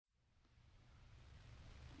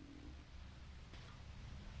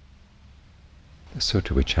The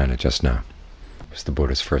sutta we chanted just now was the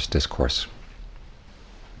Buddha's first discourse.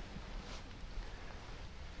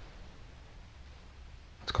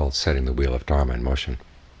 It's called Setting the Wheel of Dharma in Motion.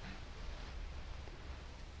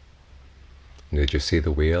 Did you see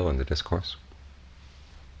the wheel in the discourse?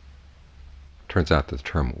 Turns out that the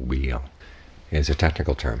term wheel is a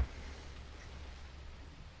technical term.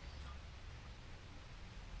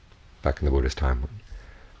 Back in the Buddha's time,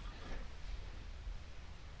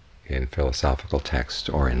 in philosophical texts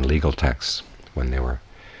or in legal texts, when they were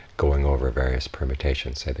going over various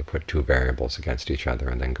permutations, say they put two variables against each other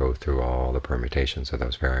and then go through all the permutations of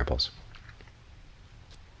those variables.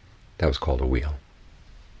 That was called a wheel.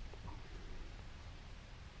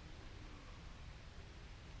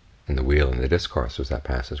 And the wheel in the discourse was that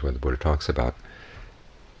passage where the Buddha talks about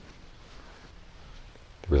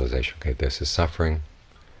the realization, okay, this is suffering,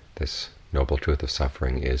 this noble truth of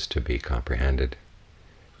suffering is to be comprehended,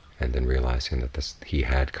 and then realizing that he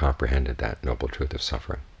had comprehended that noble truth of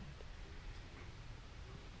suffering.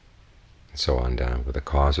 And so on down with the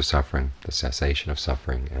cause of suffering, the cessation of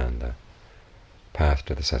suffering, and the path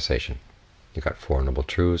to the cessation. You got four noble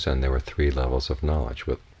truths, and there were three levels of knowledge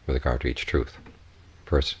with regard to each truth.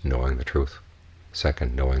 First, knowing the truth.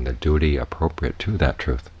 Second, knowing the duty appropriate to that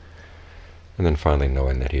truth. And then finally,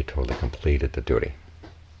 knowing that he had totally completed the duty.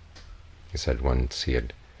 He said once he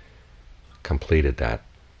had completed that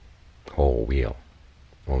whole wheel,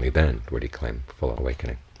 only then would he claim full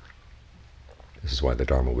awakening. This is why the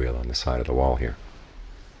Dharma wheel on the side of the wall here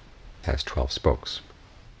has 12 spokes.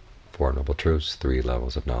 4 noble truths, 3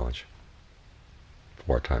 levels of knowledge.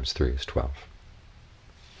 4 times 3 is 12.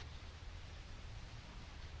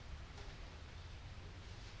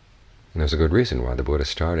 And there's a good reason why the Buddha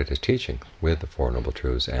started his teaching with the 4 noble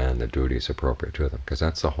truths and the duties appropriate to them, because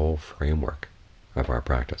that's the whole framework of our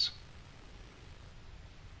practice.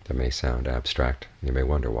 That may sound abstract. You may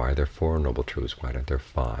wonder, why are there 4 noble truths? Why aren't there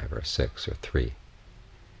 5 or 6 or 3?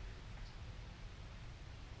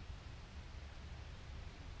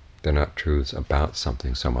 They're not truths about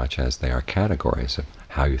something so much as they are categories of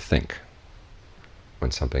how you think.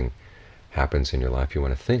 When something happens in your life, you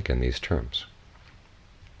want to think in these terms,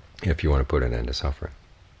 if you want to put an end to suffering.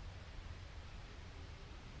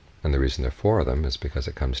 And the reason there are 4 of them is because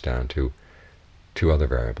it comes down to 2 other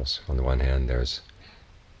variables. On the one hand, there's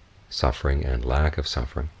suffering and lack of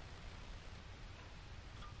suffering,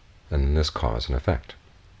 and then there's cause and effect.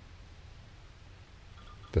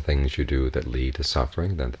 The things you do that lead to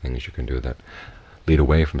suffering, then the things you can do that lead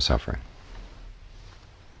away from suffering.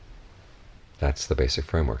 That's the basic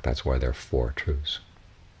framework. That's why there are 4 truths.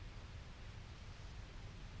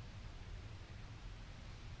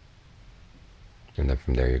 And then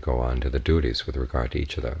from there you go on to the duties with regard to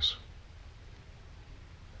each of those.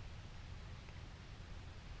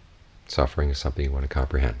 Suffering is something you want to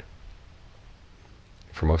comprehend.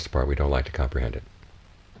 For most part, we don't like to comprehend it.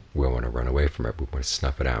 We want to run away from it. We want to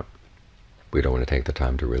snuff it out. We don't want to take the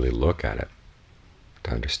time to really look at it,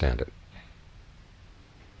 to understand it.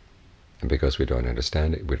 And because we don't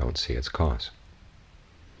understand it, we don't see its cause.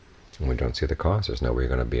 And when we don't see the cause, there's no way you're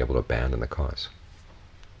going to be able to abandon the cause.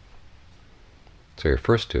 So your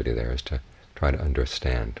first duty there is to try to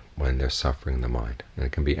understand when there's suffering in the mind. And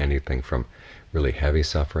it can be anything from really heavy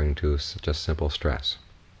suffering to just simple stress.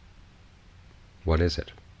 What is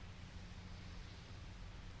it?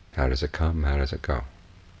 How does it come? How does it go?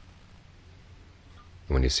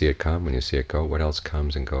 When you see it come, when you see it go, what else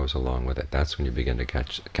comes and goes along with it? That's when you begin to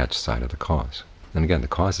catch sight of the cause. And again, the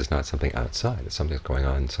cause is not something outside. It's something that's going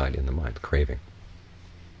on inside in the mind, craving.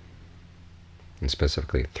 And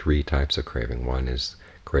specifically 3 types of craving. One is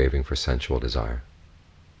craving for sensual desire.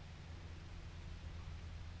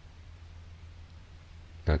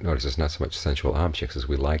 Now, notice it's not so much sensual objects as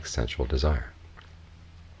we like sensual desire.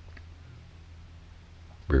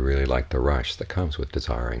 We really like the rush that comes with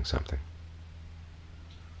desiring something.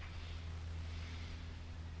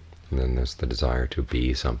 And then there's the desire to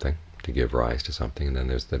be something, to give rise to something, and then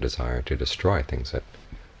there's the desire to destroy things that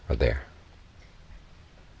are there.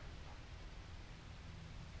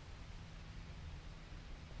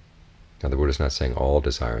 Now the Buddha is not saying all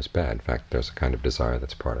desire is bad. In fact, there's a kind of desire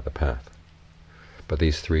that's part of the path. But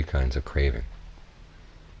these 3 kinds of craving,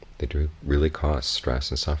 they do really cause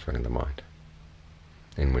stress and suffering in the mind.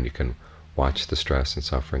 And when you can watch the stress and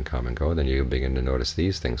suffering come and go, then you begin to notice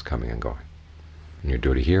these things coming and going. And your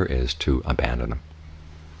duty here is to abandon them.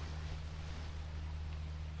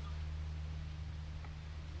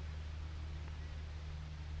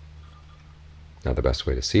 Now the best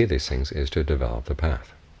way to see these things is to develop the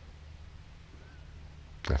path.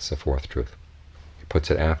 That's the 4th truth. He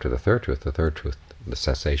puts it after the 3rd truth. The 3rd truth the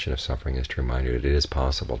cessation of suffering is to remind you that it is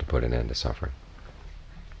possible to put an end to suffering.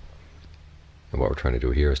 And what we're trying to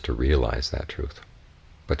do here is to realize that truth.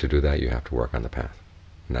 But to do that, you have to work on the path.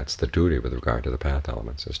 And that's the duty with regard to the path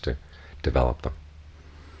elements, is to develop them.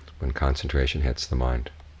 When concentration hits the mind,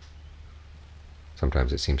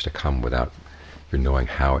 sometimes it seems to come without your knowing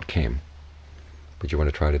how it came. But you want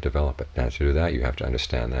to try to develop it. Now, to do that, you have to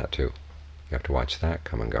understand that too. You have to watch that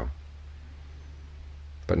come and go.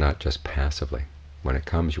 But not just passively. When it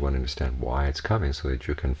comes, you want to understand why it's coming so that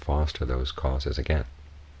you can foster those causes again.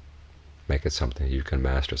 Make it something you can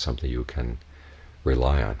master, something you can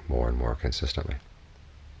rely on more and more consistently.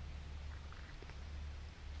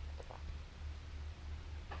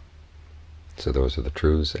 So those are the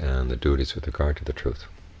truths and the duties with regard to the truth,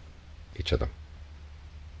 each of them.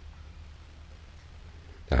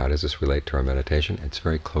 Now, how does this relate to our meditation? It's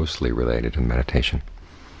very closely related to meditation.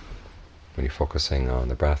 When you're focusing on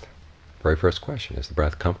the breath, very first question, is the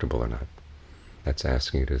breath comfortable or not? That's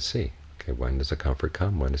asking you to see, okay, when does the comfort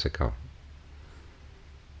come, when does it go?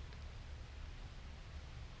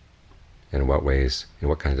 And in what ways, in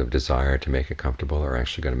what kinds of desire to make it comfortable are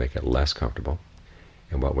actually going to make it less comfortable?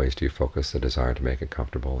 In what ways do you focus the desire to make it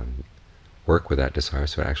comfortable and work with that desire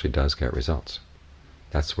so it actually does get results?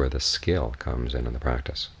 That's where the skill comes in the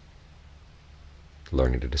practice,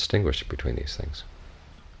 learning to distinguish between these things.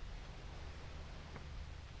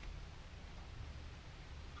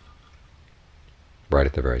 Right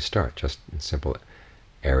at the very start, just in simple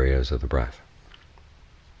areas of the breath.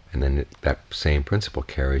 And then that same principle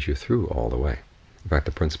carries you through all the way. In fact,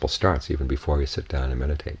 the principle starts even before you sit down and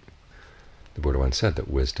meditate. The Buddha once said that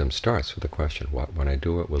wisdom starts with the question, what when I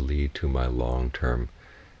do it will lead to my long-term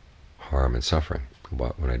harm and suffering?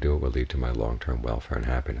 What when I do it will lead to my long-term welfare and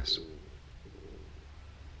happiness?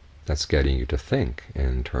 That's getting you to think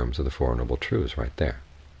in terms of the Four Noble Truths right there.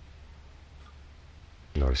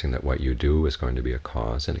 Noticing that what you do is going to be a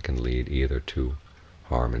cause, and it can lead either to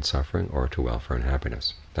harm and suffering or to welfare and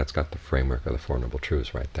happiness. That's got the framework of the Four Noble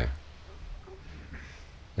Truths right there.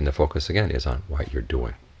 And the focus, again, is on what you're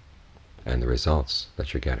doing and the results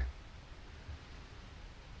that you're getting.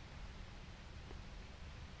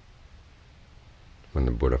 When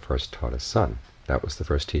the Buddha first taught his son, that was the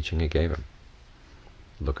first teaching he gave him.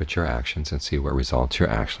 Look at your actions and see what results you're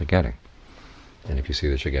actually getting. And if you see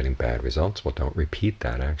that you're getting bad results, well, don't repeat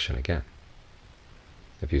that action again.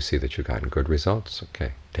 If you see that you've gotten good results,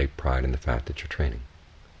 okay, take pride in the fact that you're training.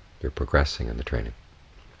 You're progressing in the training.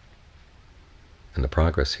 And the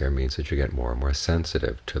progress here means that you get more and more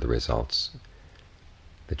sensitive to the results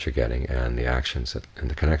that you're getting and the actions and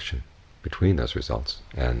the connection between those results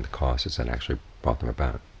and the causes that actually brought them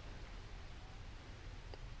about.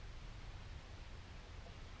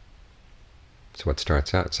 So what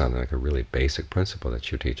starts out sounding like a really basic principle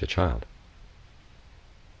that you teach a child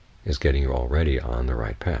is getting you already on the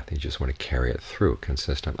right path. You just want to carry it through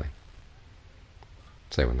consistently.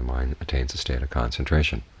 Say when the mind attains a state of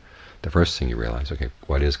concentration, the first thing you realize, okay,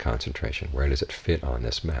 what is concentration? Where does it fit on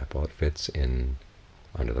this map? Well, it fits in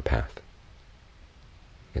under the path.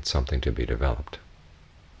 It's something to be developed.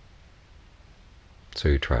 So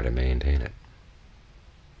you try to maintain it.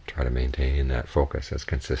 Try to maintain that focus as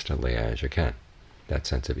consistently as you can, that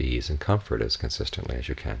sense of ease and comfort as consistently as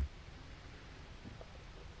you can.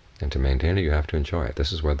 And to maintain it, you have to enjoy it.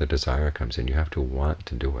 This is where the desire comes in. You have to want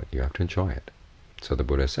to do it. You have to enjoy it. So the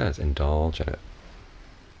Buddha says, indulge in it.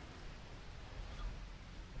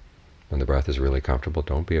 When the breath is really comfortable,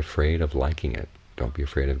 don't be afraid of liking it. Don't be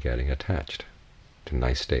afraid of getting attached to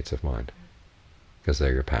nice states of mind, because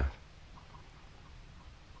they're your path.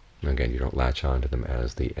 And again, you don't latch on to them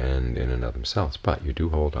as the end in and of themselves, but you do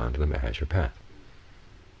hold on to them as your path.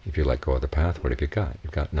 If you let go of the path, what have you got?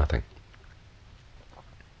 You've got nothing.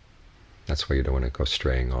 That's why you don't want to go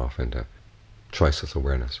straying off into choiceless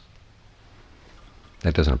awareness.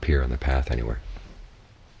 That doesn't appear on the path anywhere.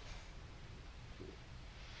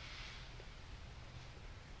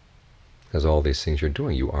 Because all these things you're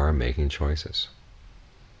doing, you are making choices.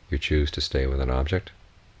 You choose to stay with an object,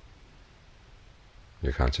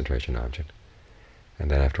 your concentration object, and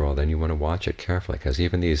then after all, then you want to watch it carefully, because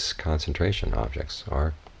even these concentration objects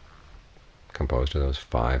are composed of those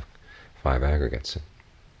five aggregates.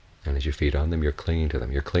 And as you feed on them, you're clinging to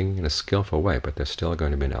them. You're clinging in a skillful way, but there's still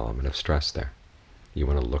going to be an element of stress there. You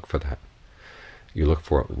want to look for that. You look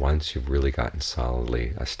for it once you've really gotten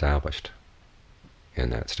solidly established in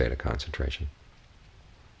that state of concentration.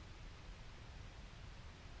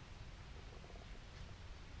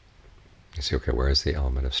 You see, okay, where is the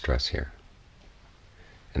element of stress here?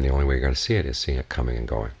 And the only way you're going to see it is seeing it coming and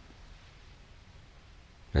going.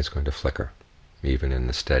 And it's going to flicker. even in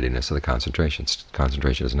the steadiness of the concentration.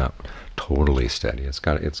 Concentration is not totally steady. It's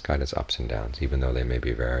got its ups and downs, even though they may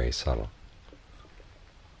be very subtle.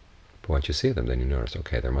 But once you see them, then you notice,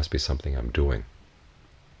 okay, there must be something I'm doing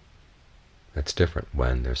that's different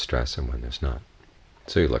when there's stress and when there's not.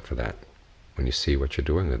 So you look for that. When you see what you're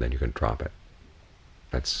doing, then you can drop it.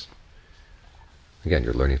 That's, again,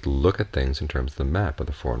 you're learning to look at things in terms of the map of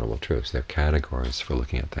the Four Noble Truths. They're categories for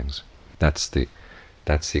looking at things. That's the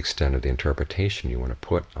extent of the interpretation you want to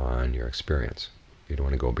put on your experience. You don't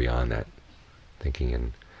want to go beyond that, thinking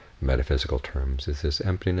in metaphysical terms. Is this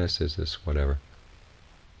emptiness? Is this whatever?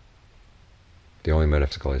 The only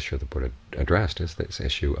metaphysical issue the Buddha addressed is this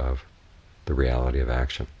issue of the reality of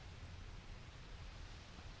action.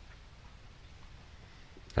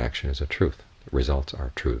 Action is a truth. The results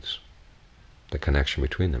are truths. The connection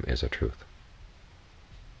between them is a truth.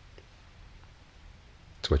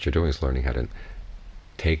 So what you're doing is learning how to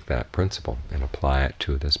take that principle and apply it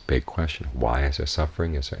to this big question. Why is there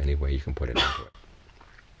suffering? Is there any way you can put it into it?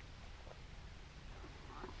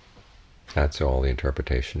 That's all the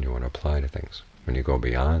interpretation you want to apply to things. When you go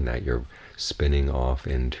beyond that, you're spinning off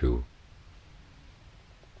into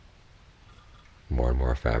more and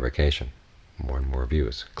more fabrication, more and more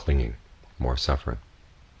views, clinging, more suffering.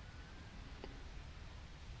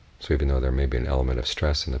 So even though there may be an element of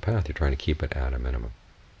stress in the path, you're trying to keep it at a minimum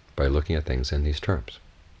by looking at things in these terms.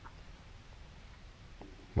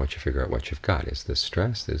 Once you figure out what you've got, is this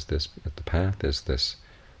stress, is this the path, is this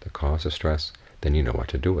the cause of stress, then you know what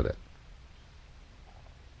to do with it.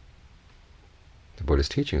 The Buddha's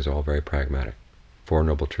teaching is all very pragmatic. Four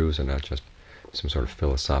Noble Truths are not just some sort of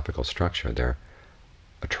philosophical structure, they're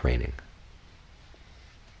a training.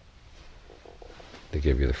 They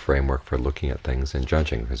give you the framework for looking at things and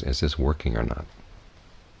judging, is this working or not?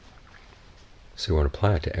 So you want to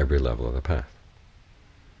apply it to every level of the path.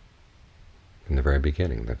 From the very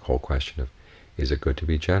beginning, the whole question of, is it good to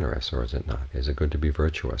be generous or is it not? Is it good to be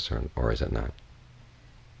virtuous or is it not?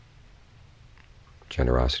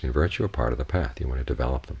 Generosity and virtue are part of the path. You want to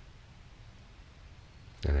develop them.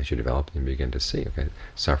 And as you develop them, you begin to see, okay,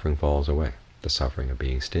 suffering falls away. The suffering of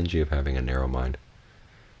being stingy, of having a narrow mind,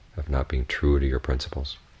 of not being true to your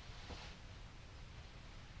principles.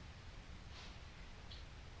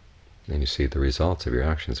 And you see the results of your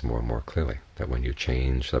actions more and more clearly, that when you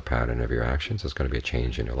change the pattern of your actions, there's going to be a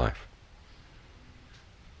change in your life.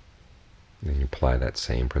 And you apply that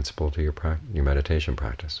same principle to your meditation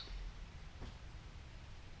practice.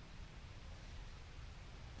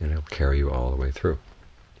 And it'll carry you all the way through.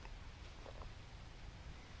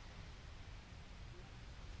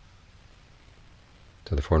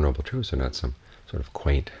 So the Four Noble Truths are not some sort of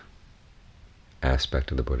quaint aspect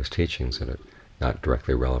of the Buddhist teachings that are not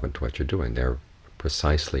directly relevant to what you're doing. They're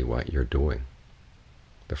precisely what you're doing,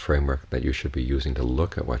 the framework that you should be using to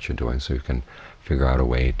look at what you're doing so you can figure out a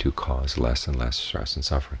way to cause less and less stress and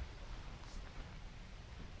suffering.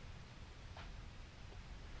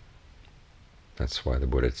 That's why the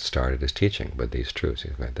Buddha started his teaching with these truths.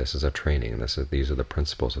 This is a training, and these are the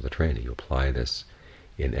principles of the training. You apply this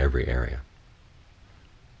in every area.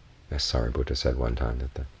 As Sariputta said one time,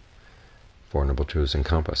 that the Four Noble Truths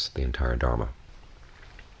encompass the entire Dhamma.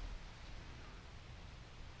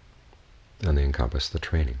 And they encompass the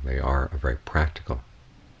training. They are a very practical,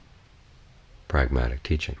 pragmatic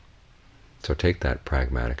teaching. So take that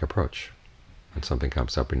pragmatic approach. When something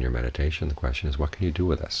comes up in your meditation, the question is, what can you do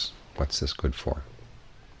with this? What's this good for?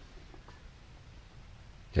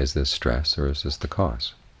 Is this stress, or is this the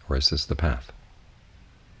cause? Or is this the path?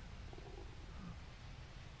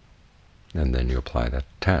 And then you apply that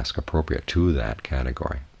task appropriate to that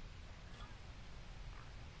category.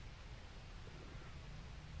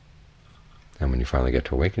 And when you finally get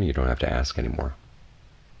to awaken, you don't have to ask anymore.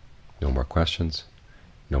 No more questions,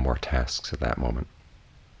 no more tasks at that moment.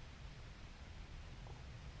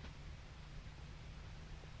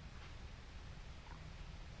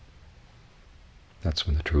 That's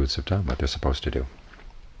when the truths have done what they're supposed to do,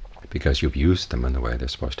 because you've used them in the way they're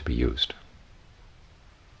supposed to be used.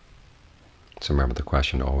 So remember, the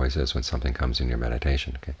question always is, when something comes in your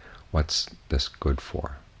meditation, okay, what's this good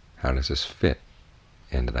for? How does this fit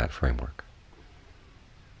into that framework?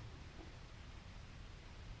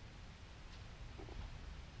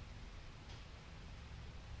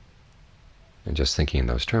 And just thinking in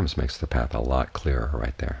those terms makes the path a lot clearer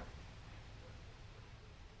right there.